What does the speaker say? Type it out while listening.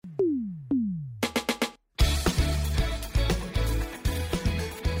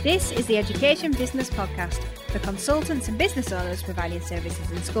This is the Education Business Podcast for consultants and business owners providing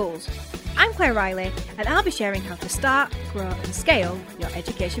services in schools. I'm Claire Riley, and I'll be sharing how to start, grow and scale your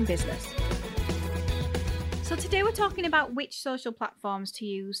education business. So today we're talking about which social platforms to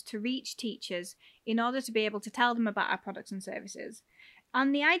use to reach teachers in order to be able to tell them about our products and services.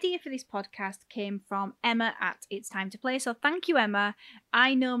 And the idea for this podcast came from Emma at It's Time to Play. So thank you, Emma.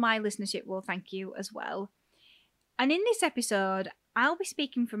 I know my listenership will thank you as well. And in this episode, I'll be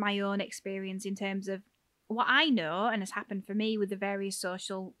speaking from my own experience in terms of what I know and has happened for me with the various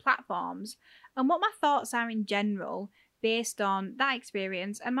social platforms and what my thoughts are in general based on that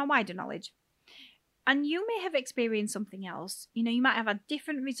experience and my wider knowledge. And you may have experienced something else. You know, you might have had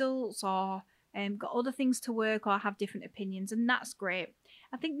different results or got other things to work or have different opinions, and that's great.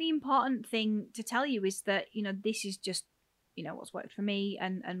 I think the important thing to tell you is that, you know, this is just, you know, what's worked for me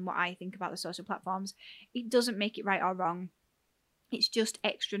and what I think about the social platforms. It doesn't make it right or wrong. It's just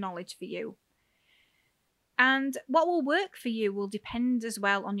extra knowledge for you. And what will work for you will depend as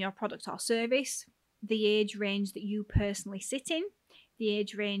well on your product or service, the age range that you personally sit in, the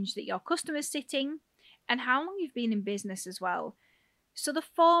age range that your customers sit in, and how long you've been in business as well. So the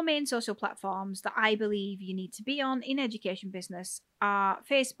four main social platforms that I believe you need to be on in education business are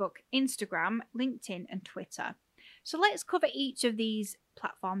Facebook, Instagram, LinkedIn, and Twitter. So let's cover each of these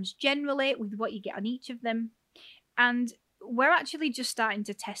platforms generally with what you get on each of them. And we're actually just starting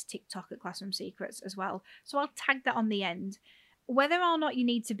to test TikTok at Classroom Secrets as well. So I'll tag that on the end. Whether or not you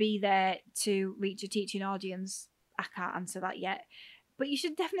need to be there to reach a teaching audience, I can't answer that yet. But you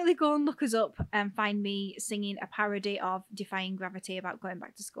should definitely go and look us up and find me singing a parody of Defying Gravity about going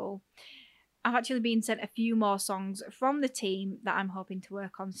back to school. I've actually been sent a few more songs from the team that I'm hoping to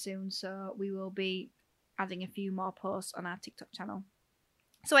work on soon. So we will be adding a few more posts on our TikTok channel.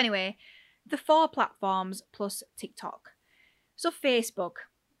 So anyway, the four platforms plus TikTok. So Facebook,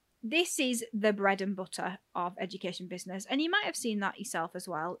 this is the bread and butter of education business. And you might have seen that yourself as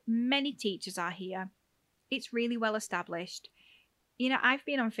well. Many teachers are here. It's really well established. You know, I've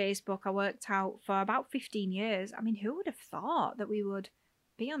been on Facebook, I worked out for about 15 years. I mean, who would have thought that we would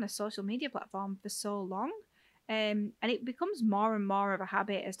be on a social media platform for so long? And it becomes more and more of a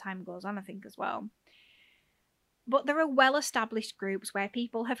habit as time goes on, I think, as well. But there are well-established groups where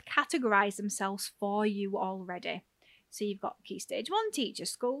people have categorised themselves for you already. So you've got Key Stage 1 teachers,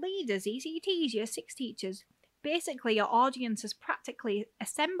 school leaders, ECTs, Year 6 teachers. Basically, your audience has practically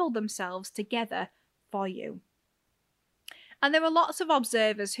assembled themselves together for you. And there are lots of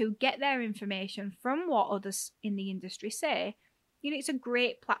observers who get their information from what others in the industry say. You know, it's a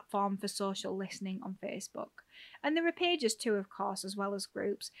great platform for social listening on Facebook. And there are pages too, of course, as well as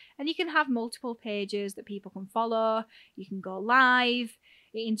groups. And you can have multiple pages that people can follow. You can go live.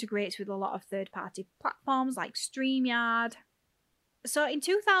 It integrates with a lot of third-party platforms like StreamYard. So in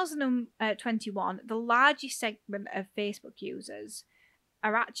 2021, the largest segment of Facebook users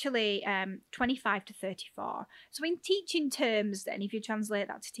are actually 25 to 34. So in teaching terms, then, if you translate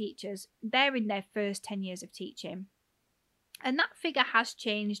that to teachers, they're in their first 10 years of teaching. And that figure has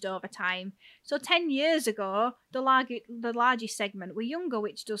changed over time. So 10 years ago, the largest segment were younger,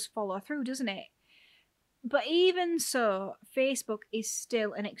 which does follow through, doesn't it? But even so, Facebook is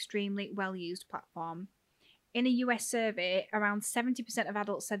still an extremely well-used platform. In a US survey, around 70% of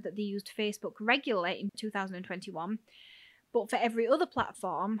adults said that they used Facebook regularly in 2021. But for every other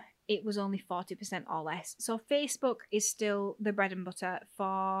platform, it was only 40% or less. So Facebook is still the bread and butter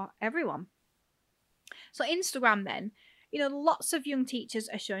for everyone. So Instagram then, you know, lots of young teachers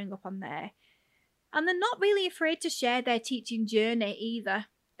are showing up on there. And they're not really afraid to share their teaching journey either.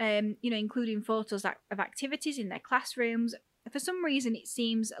 You know, including photos of activities in their classrooms. For some reason, it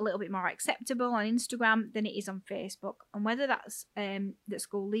seems a little bit more acceptable on Instagram than it is on Facebook. And whether that's that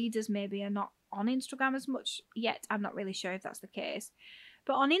school leaders maybe are not on Instagram as much yet, I'm not really sure if that's the case.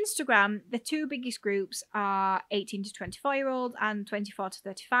 But on Instagram, the two biggest groups are 18 to 24-year-olds and 24 to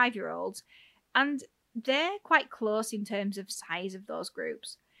 35-year-olds. And they're quite close in terms of size of those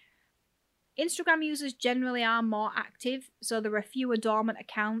groups. Instagram users generally are more active, so there are fewer dormant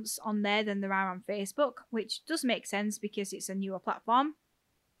accounts on there than there are on Facebook, which does make sense because it's a newer platform.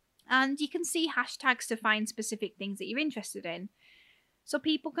 And you can see hashtags to find specific things that you're interested in. So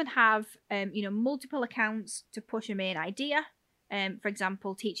people can have, you know, multiple accounts to push a main idea. For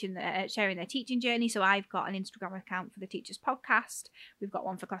example, sharing their teaching journey. So I've got an Instagram account for the Teachers Podcast. We've got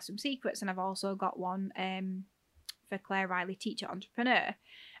one for Classroom Secrets, and I've also got one for Claire Riley, Teacher Entrepreneur.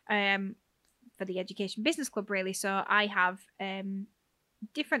 For the Education Business Club, really. So I have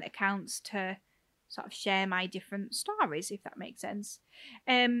different accounts to sort of share my different stories, if that makes sense.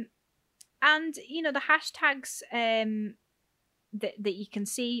 And, you know, the hashtags that you can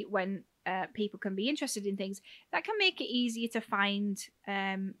see when people can be interested in things, that can make it easier to find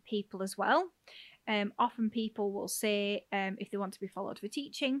people as well. Often people will say if they want to be followed for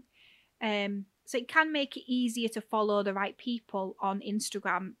teaching. So it can make it easier to follow the right people on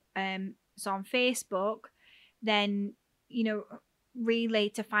Instagram. So on Facebook, then, really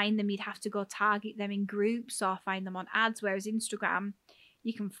to find them, you'd have to go target them in groups or find them on ads, whereas Instagram,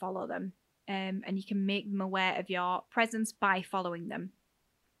 you can follow them and you can make them aware of your presence by following them.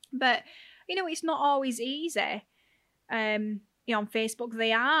 But, it's not always easy. On Facebook,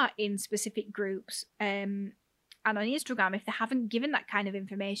 they are in specific groups. And on Instagram, if they haven't given that kind of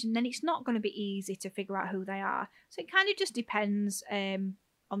information, then it's not going to be easy to figure out who they are. So it kind of just depends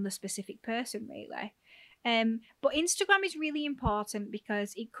on the specific person, really. But Instagram is really important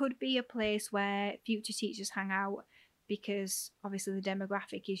because it could be a place where future teachers hang out, because obviously the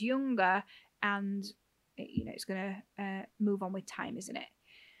demographic is younger and it's going to move on with time, isn't it?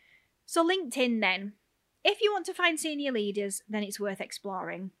 So LinkedIn then. If you want to find senior leaders, then it's worth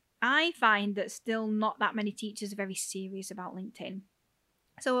exploring. I find that still not that many teachers are very serious about LinkedIn.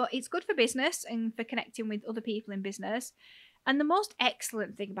 So it's good for business and for connecting with other people in business. And the most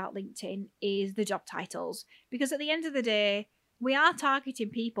excellent thing about LinkedIn is the job titles, because at the end of the day, we are targeting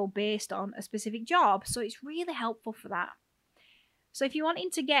people based on a specific job. So it's really helpful for that. So if you're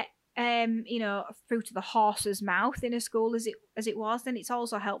wanting to get, through to the horse's mouth in a school as it was, then it's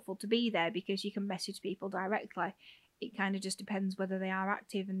also helpful to be there because you can message people directly. It kind of just depends whether they are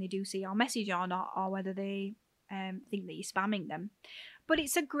active and they do see your message or not, or whether they think that you're spamming them. But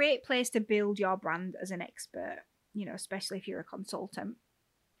it's a great place to build your brand as an expert, especially if you're a consultant.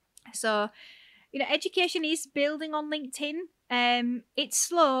 So, education is building on LinkedIn. It's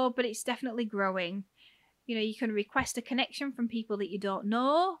slow, but it's definitely growing. You can request a connection from people that you don't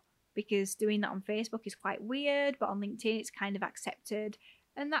know, because doing that on Facebook is quite weird, but on LinkedIn it's kind of accepted.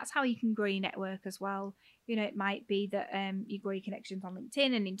 And that's how you can grow your network as well. It might be that you grow your connections on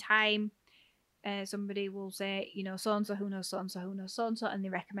LinkedIn, and in time, somebody will say, so-and-so who knows so-and-so who knows so-and-so, and they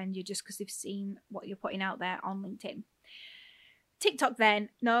recommend you just because they've seen what you're putting out there on LinkedIn. TikTok then.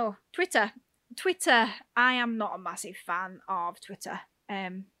 No, Twitter. I am not a massive fan of Twitter.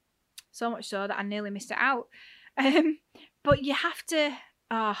 So much so that I nearly missed it out. But you have to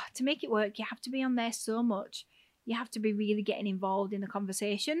make it work, you have to be on there so much. You have to be really getting involved in the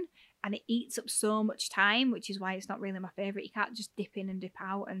conversation, and it eats up so much time, which is why it's not really my favourite. You can't just dip in and dip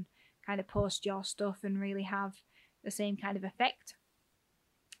out and kind of post your stuff and really have the same kind of effect.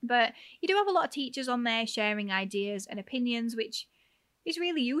 But you do have a lot of teachers on there sharing ideas and opinions, which is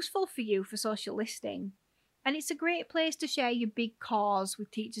really useful for you for social listening. And it's a great place to share your big cause with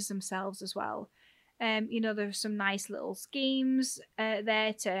teachers themselves as well. There's some nice little schemes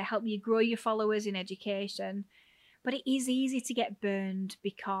there to help you grow your followers in education. But it is easy to get burned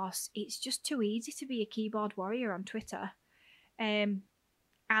because it's just too easy to be a keyboard warrior on Twitter. And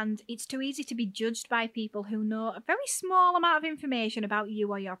it's too easy to be judged by people who know a very small amount of information about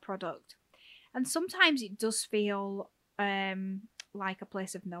you or your product. And sometimes it does feel like a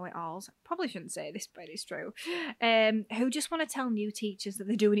place of know-it-alls. Probably shouldn't say this, but it's true. Who just want to tell new teachers that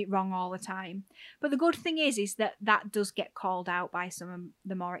they're doing it wrong all the time. But the good thing is that does get called out by some of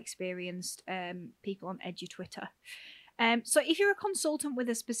the more experienced people on Edu Twitter. So if you're a consultant with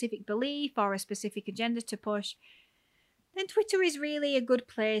a specific belief or a specific agenda to push, then Twitter is really a good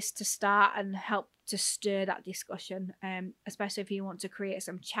place to start and help to stir that discussion, especially if you want to create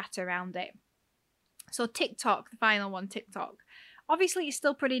some chat around it. So TikTok, the final one, TikTok. Obviously, it's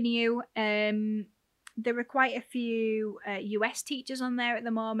still pretty new. There are quite a few US teachers on there at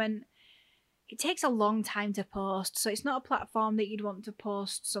the moment. It takes a long time to post, so it's not a platform that you'd want to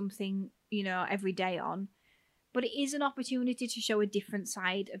post something, every day on. But it is an opportunity to show a different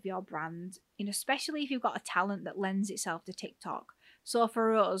side of your brand, especially if you've got a talent that lends itself to TikTok. So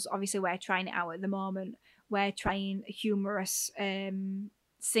for us, obviously, we're trying it out at the moment. We're trying humorous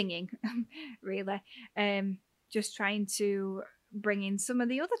singing, really. Just trying to bring in some of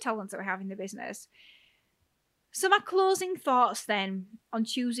the other talents that we have in the business. So my closing thoughts then on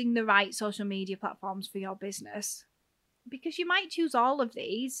choosing the right social media platforms for your business, because you might choose all of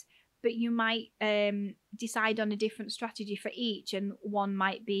these, but you might decide on a different strategy for each, and one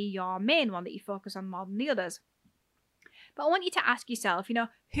might be your main one that you focus on more than the others. But I want you to ask yourself,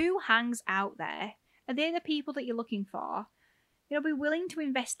 who hangs out there? Are they the people that you're looking for? Be willing to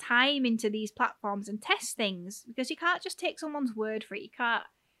invest time into these platforms and test things, because you can't just take someone's word for it. You can't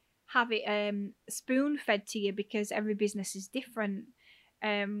have it spoon-fed to you, because every business is different.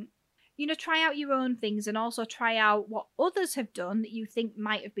 Try out your own things, and also try out what others have done that you think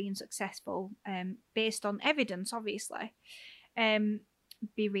might have been successful, based on evidence, obviously.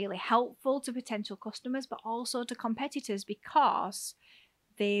 be really helpful to potential customers, but also to competitors, because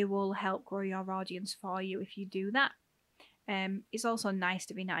they will help grow your audience for you if you do that. It's also nice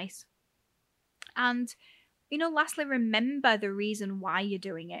to be nice. And, lastly, remember the reason why you're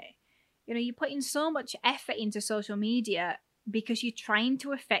doing it. You're putting so much effort into social media because you're trying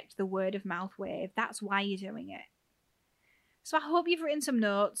to affect the word of mouth wave. That's why you're doing it. So I hope you've written some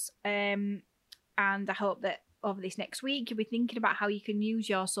notes, and I hope that over this next week you'll be thinking about how you can use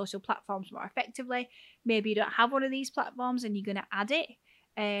your social platforms more effectively. Maybe you don't have one of these platforms and you're going to add it.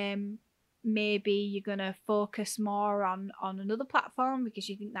 Maybe you're going to focus more on another platform because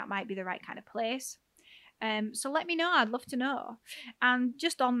you think that might be the right kind of place. So let me know. I'd love to know. And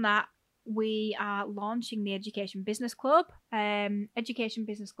just on that, we are launching the Education Business Club, Education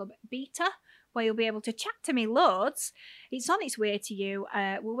Business Club Beta, where you'll be able to chat to me loads. It's on its way to you.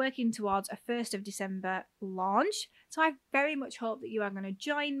 We're working towards a 1st of December launch. So I very much hope that you are going to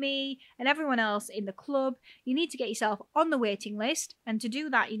join me and everyone else in the club. You need to get yourself on the waiting list. And to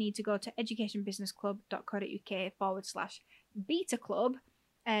do that, you need to go to educationbusinessclub.co.uk/beta club.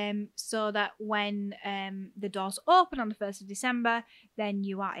 So that when the doors open on the 1st of December, then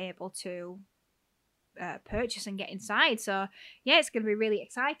you are able to purchase and get inside. So yeah, it's going to be really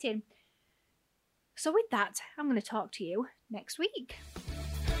exciting. So with that, I'm going to talk to you next week.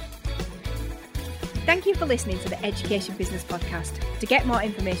 Thank you for listening to the Education Business Podcast. To get more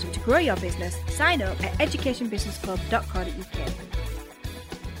information to grow your business, sign up at educationbusinessclub.co.uk.